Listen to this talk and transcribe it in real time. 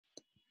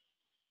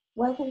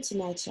Welcome to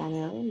my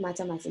channel,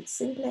 Mathematics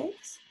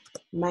Simplex.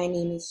 My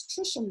name is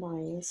Trisha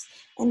Morris,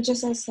 and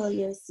just as how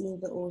you're seeing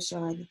the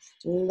ocean,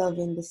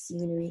 loving the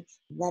scenery,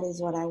 that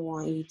is what I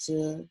want you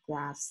to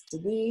grasp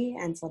today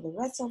and for the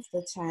rest of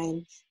the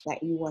time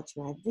that you watch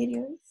my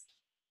videos.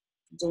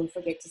 Don't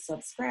forget to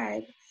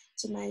subscribe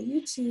to my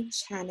YouTube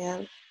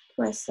channel.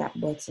 Press that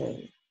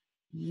button.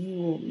 You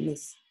won't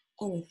miss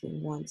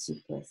anything once you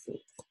press it.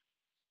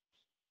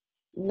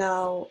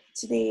 Now,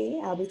 today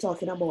I'll be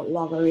talking about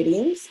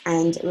logarithms,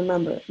 and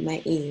remember,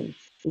 my aim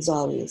is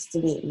always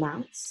to make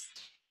maths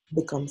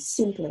become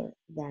simpler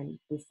than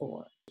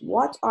before.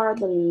 What are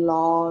the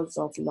laws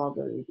of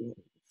logarithms?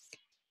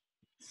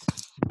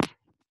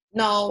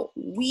 Now,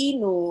 we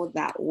know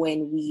that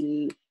when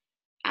we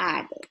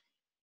add,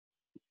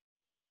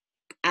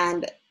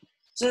 and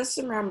just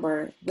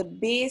remember, the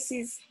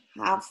bases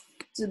have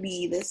to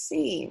be the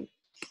same.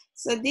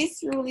 So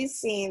this rule is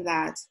saying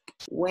that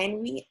when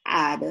we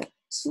add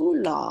two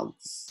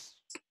logs,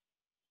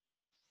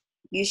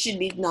 you should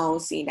be now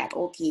saying that,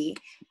 okay,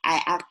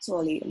 I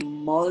actually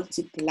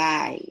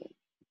multiply.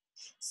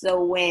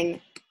 So when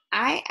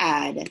I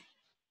add,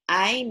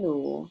 I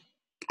know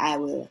I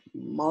will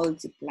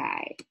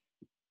multiply.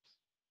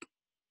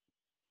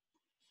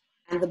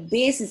 And the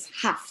bases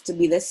have to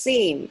be the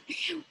same.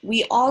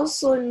 We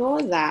also know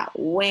that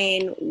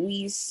when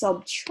we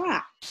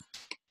subtract,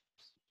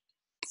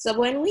 so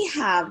when we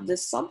have the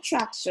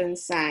subtraction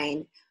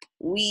sign,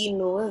 we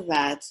know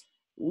that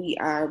we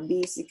are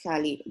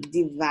basically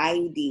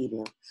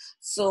dividing.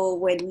 So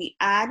when we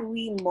add,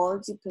 we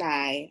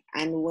multiply,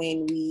 and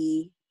when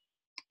we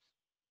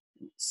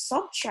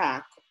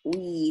subtract,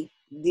 we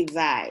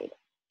divide.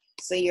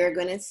 So you're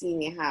going to see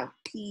me have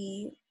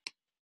P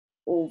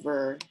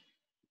over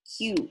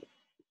Q.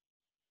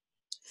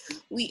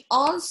 We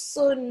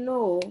also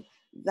know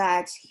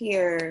that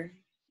here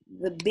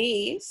the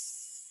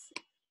base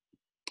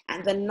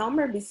and the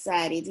number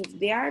beside it, if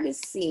they are the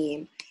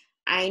same,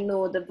 I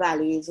know the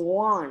value is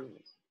 1.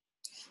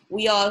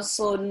 We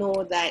also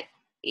know that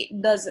it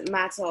doesn't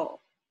matter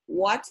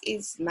what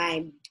is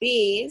my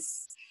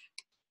base,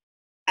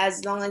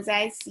 as long as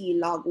I see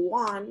log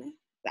 1,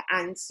 the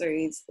answer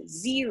is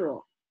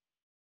 0.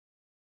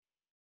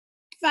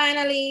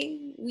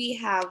 Finally, we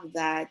have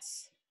that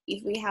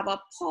if we have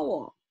a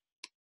power.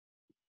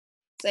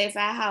 So if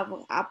I have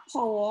a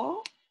power,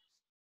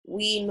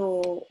 we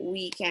know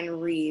we can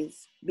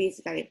raise,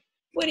 basically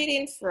put it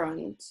in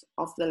front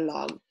of the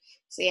log.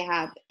 So you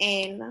have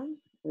n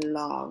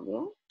log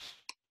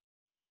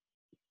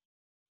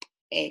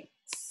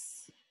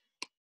x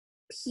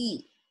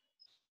p,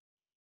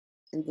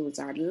 and those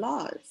are the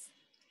laws.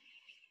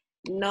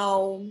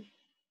 Now,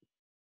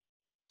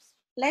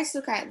 let's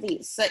look at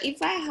this. So if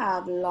I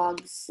have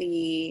log,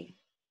 say,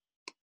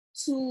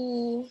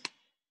 2,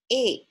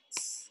 8,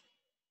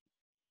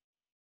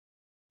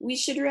 we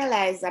should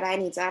realize that I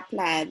need to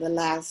apply the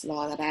last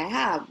law that I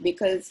have,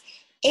 because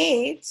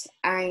 8,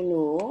 I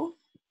know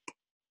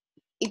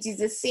it is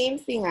the same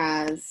thing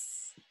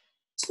as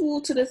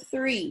 2 to the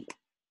 3.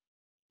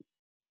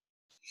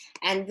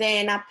 And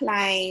then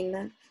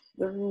applying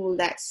the rule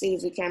that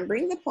says we can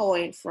bring the power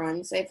in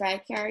front. So if I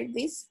carry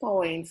this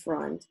power in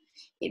front,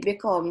 it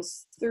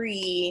becomes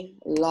 3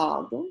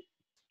 log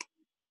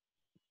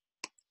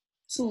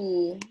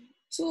 2,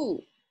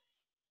 2.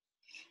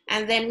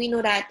 And then we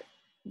know that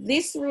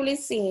this rule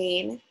is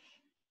saying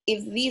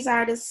if these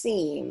are the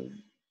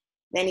same,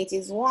 then it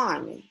is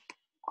 1.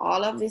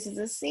 All of this is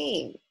the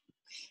same.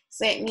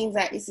 So it means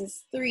that this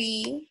is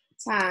 3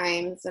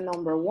 times the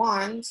number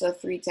 1. So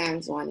 3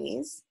 times 1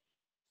 is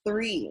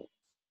 3.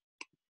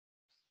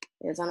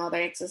 Here's another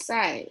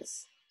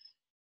exercise.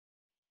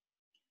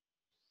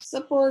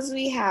 Suppose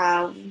we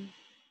have,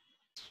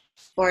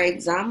 for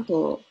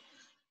example,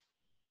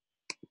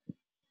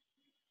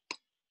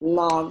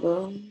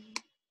 log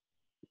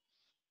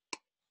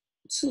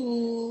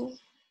 2,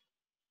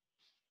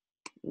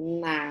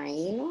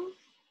 9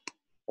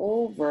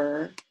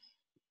 over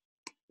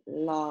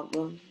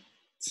log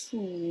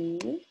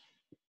 2,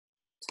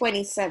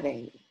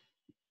 27.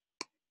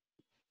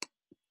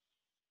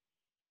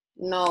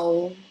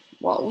 Now,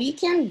 what we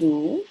can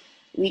do,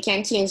 we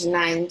can change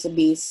 9 to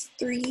base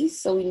 3,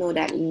 so we know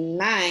that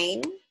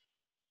 9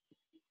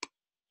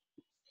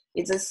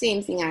 is the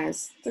same thing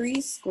as 3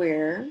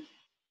 squared,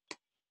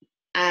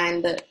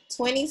 and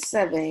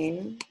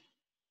 27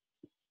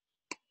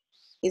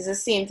 is the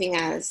same thing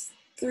as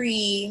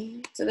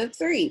 3 to the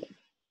 3.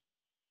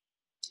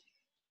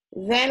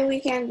 Then we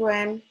can go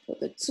and put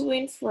the 2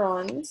 in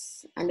front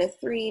and the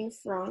 3 in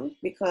front,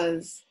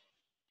 because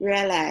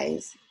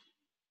realize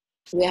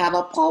we have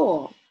a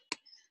power.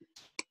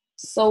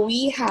 So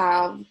we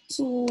have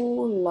 2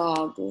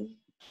 log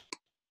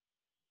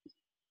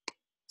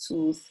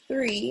 2,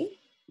 3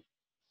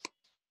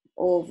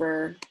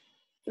 over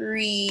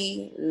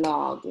 3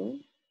 log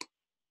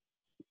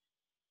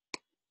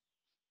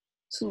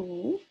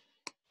 2,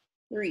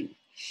 3.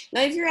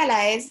 Now if you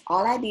realize,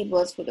 all I did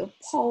was put the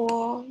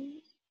power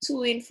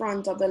 2 in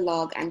front of the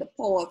log and the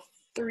power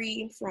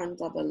 3 in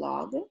front of the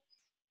log.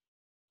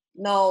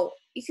 Now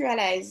if you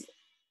realize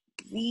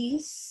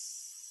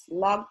this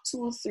log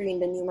 2, 3 in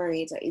the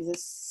numerator is the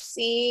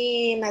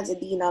same as the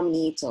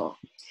denominator.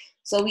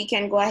 So we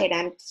can go ahead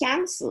and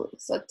cancel.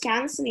 So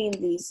canceling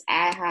this,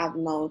 I have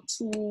now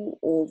 2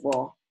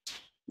 over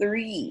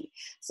 3.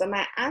 So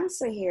my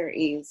answer here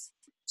is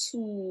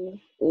 2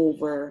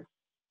 over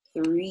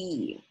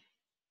 3.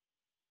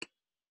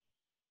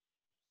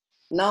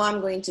 Now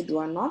I'm going to do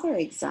another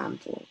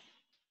example.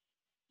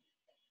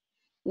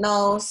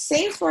 Now,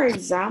 say for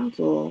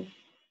example,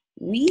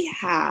 we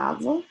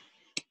have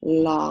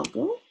log,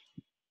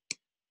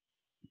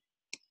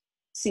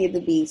 say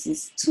the base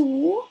is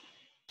 2,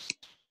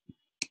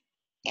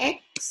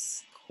 x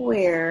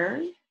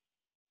squared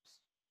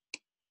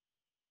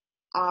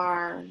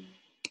r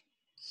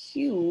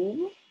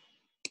cubed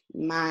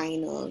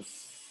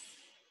minus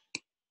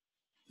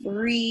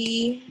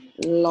 3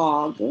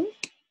 log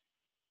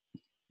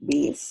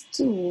base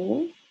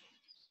 2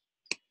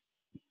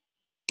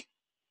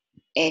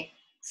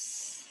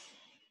 x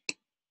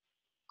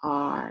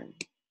r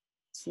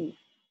 2.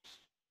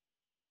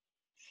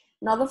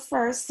 Now the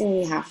first thing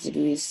we have to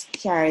do is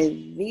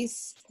carry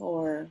this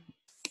power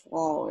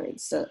forward.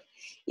 So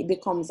it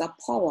becomes a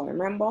power.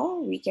 Remember,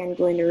 we can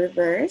go in the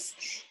reverse.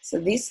 So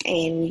this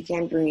end, we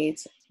can bring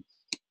it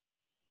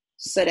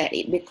so that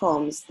it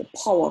becomes the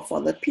power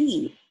for the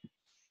p.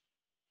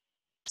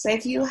 So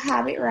if you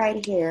have it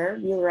right here,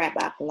 we'll write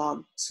back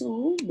log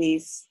 2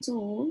 base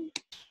 2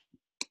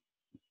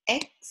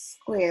 x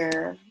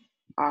squared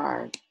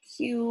r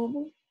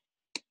cubed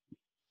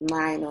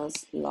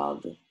minus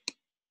log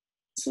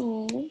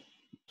 2.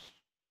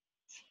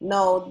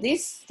 Now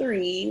this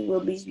 3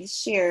 will be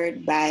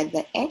shared by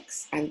the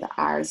x and the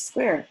r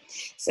squared.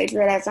 So if you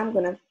realize, I'm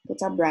going to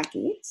put a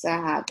bracket. So I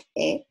have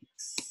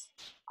x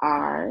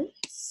r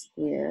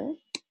squared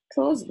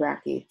close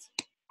bracket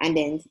and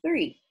then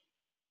 3.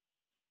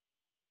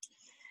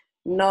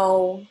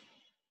 Now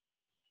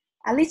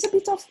a little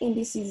bit of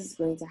indices is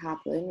going to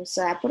happen.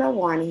 So I put a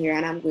 1 here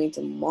and I'm going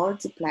to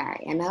multiply,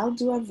 and I'll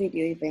do a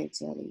video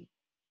eventually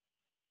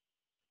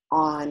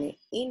on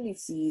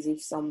indices.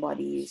 If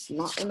somebody is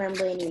not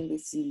remembering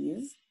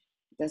indices,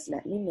 just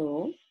let me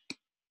know.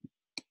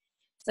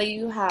 So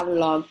you have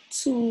log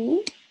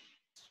 2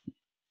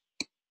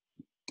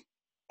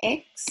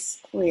 x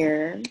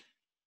squared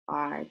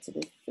r to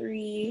the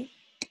 3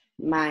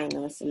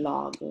 minus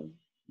log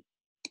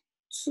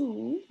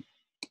 2.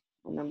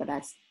 Remember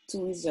that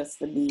 2 is just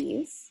the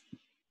base.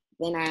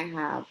 Then I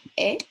have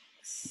x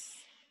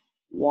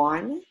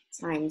 1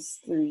 times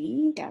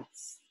 3,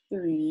 that's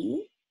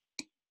 3.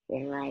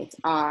 Then write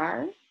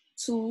r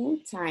 2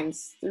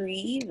 times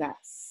 3,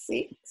 that's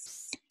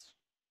 6.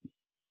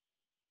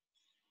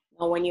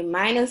 Now when you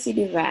minus, you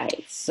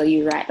divide. So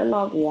you write the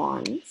log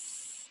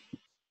once.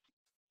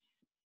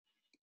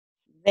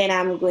 Then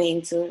I'm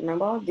going to,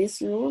 remember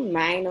this rule,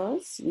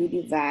 minus, we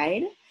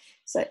divide.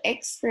 So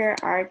x squared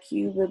r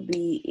cubed will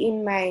be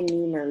in my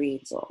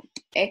numerator.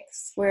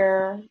 X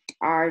squared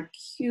r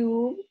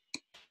cubed.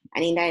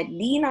 And in that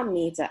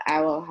denominator,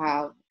 I will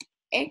have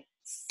x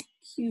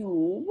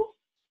cubed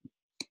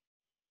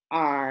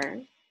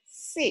r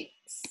 6.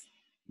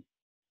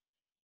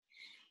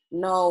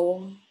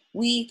 Now,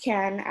 we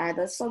can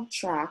either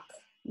subtract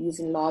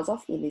using laws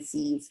of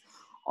indices,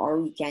 or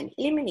we can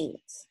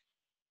eliminate.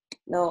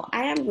 Now,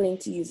 I am going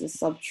to use a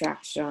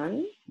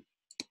subtraction.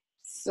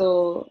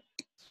 So,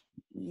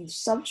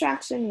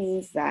 subtraction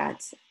means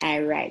that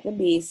I write the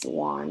base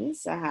 1,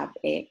 so I have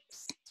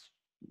x.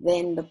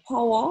 Then the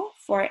power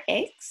for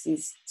x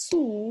is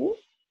 2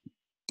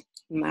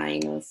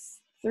 minus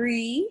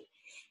 3.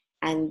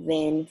 And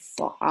then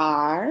for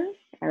r,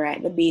 I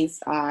write the base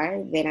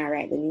r, then I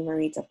write the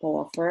numerator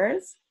power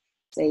first.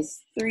 So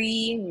it's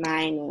 3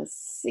 minus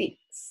 6.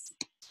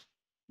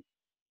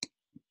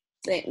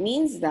 So it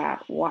means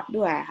that, what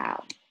do I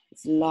have?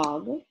 It's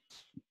log,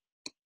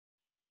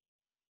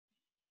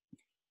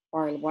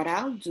 or what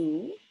I'll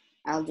do,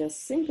 I'll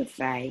just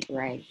simplify it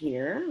right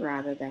here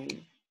rather than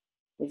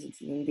put it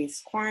in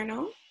this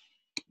corner.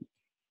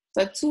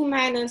 So 2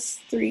 minus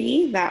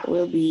 3, that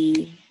will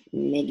be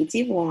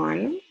negative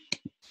 1.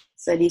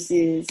 So this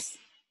is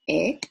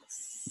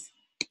x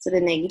to the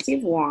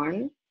negative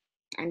 1.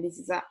 And this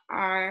is a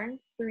r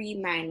 3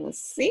 minus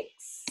 6.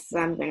 So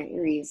I'm going to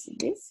erase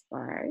this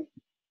part.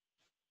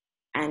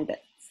 And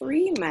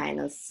 3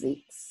 minus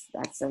 6,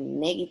 that's a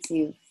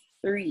negative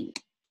 3.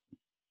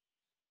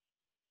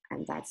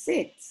 And that's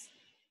it.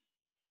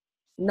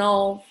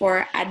 Now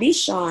for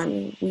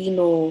addition, we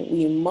know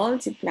we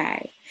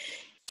multiply.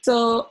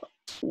 So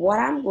what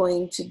I'm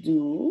going to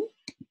do,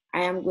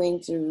 I am going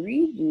to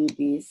redo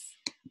this.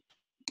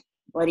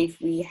 But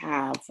if we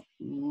have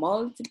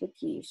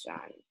multiplication,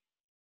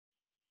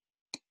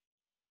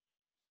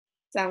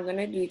 so I'm going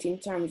to do it in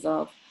terms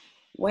of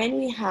when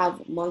we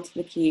have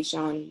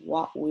multiplication,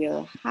 what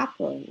will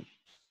happen?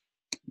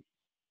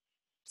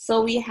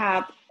 So we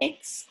have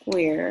x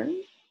squared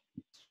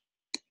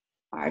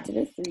r to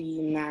the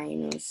 3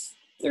 minus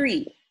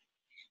 3.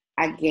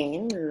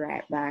 Again, we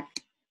write back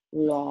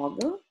log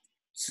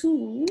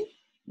 2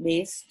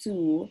 base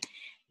 2.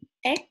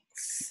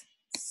 x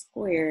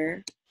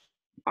squared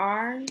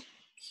r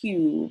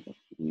cubed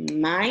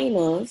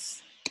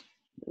minus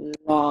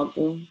log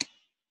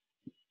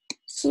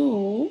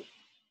 2.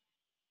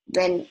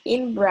 Then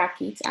in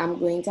bracket, I'm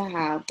going to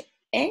have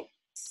x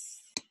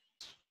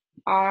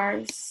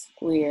r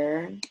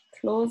squared,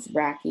 close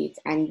bracket,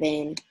 and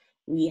then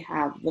we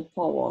have the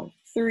power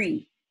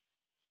 3.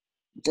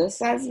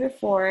 Just as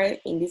before,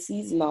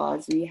 indices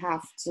laws, we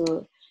have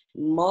to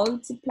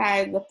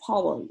multiply the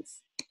powers.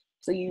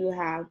 So you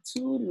have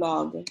 2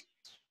 log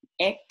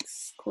x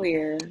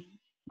squared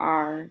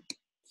r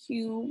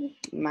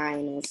cubed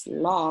minus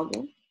log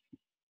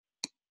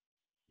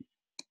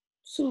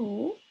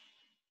 2.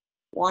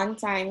 1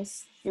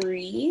 times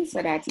 3,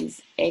 so that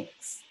is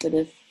x to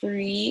the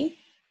 3.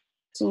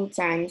 2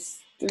 times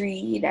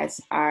 3, that's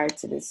r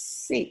to the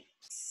 6.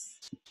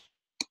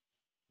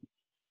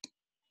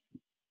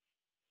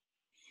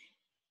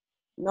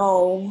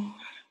 Now,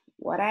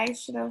 what I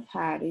should have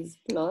had is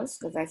plus,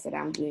 because I said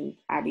I'm doing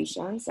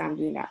addition, so I'm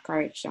doing that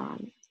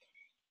correction.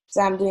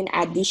 So I'm doing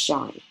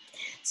addition.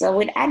 So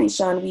with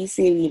addition, we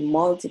say we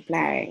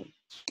multiply.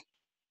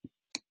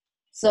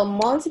 So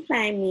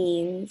multiply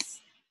means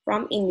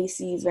from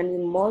indices, when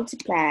we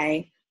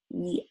multiply,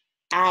 we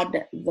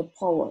add the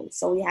powers.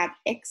 So we have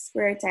x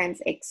squared times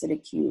x to the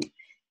cube.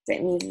 So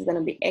that means it's going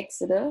to be x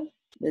to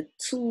the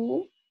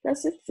 2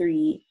 plus the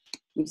 3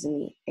 gives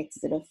me x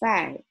to the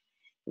 5.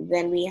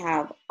 Then we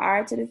have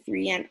r to the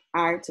 3 and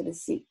r to the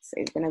 6. So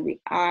it's going to be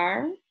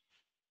r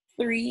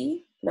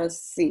 3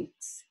 plus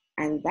 6.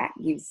 And that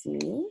gives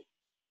me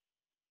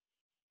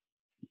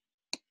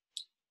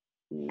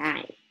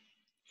 9.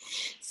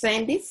 So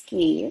in this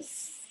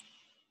case,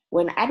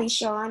 when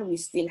addition, we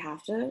still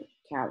have to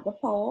count the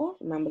power.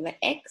 Remember,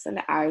 the x and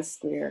the r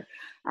squared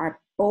are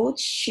both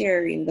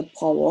sharing the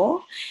power.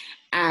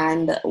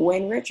 And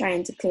when we're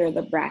trying to clear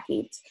the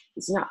bracket,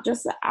 it's not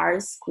just the r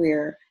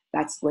squared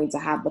that's going to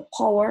have the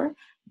power,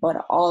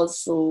 but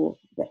also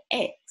the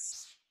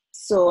x.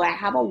 So I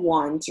have a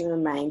 1 to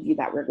remind you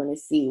that we're going to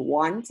say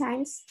 1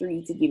 times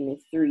 3 to give me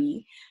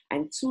 3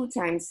 and 2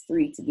 times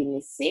 3 to give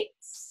me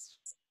 6.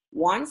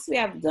 Once we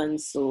have done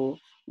so,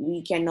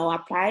 we can now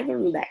apply the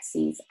rule that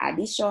says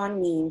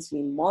addition means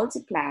we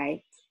multiply.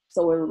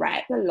 So we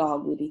write the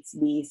log with its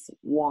base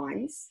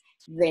once,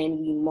 then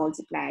we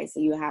multiply. So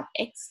you have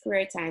x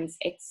squared times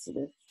x to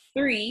the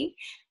 3.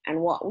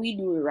 And what we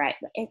do, we write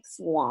the x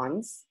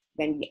once,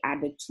 then we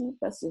add the 2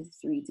 plus the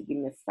 3 to give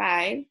me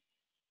 5.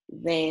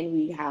 Then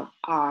we have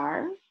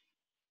r,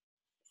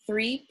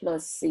 3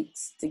 plus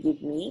 6 to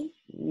give me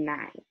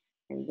 9.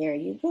 And there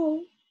you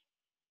go.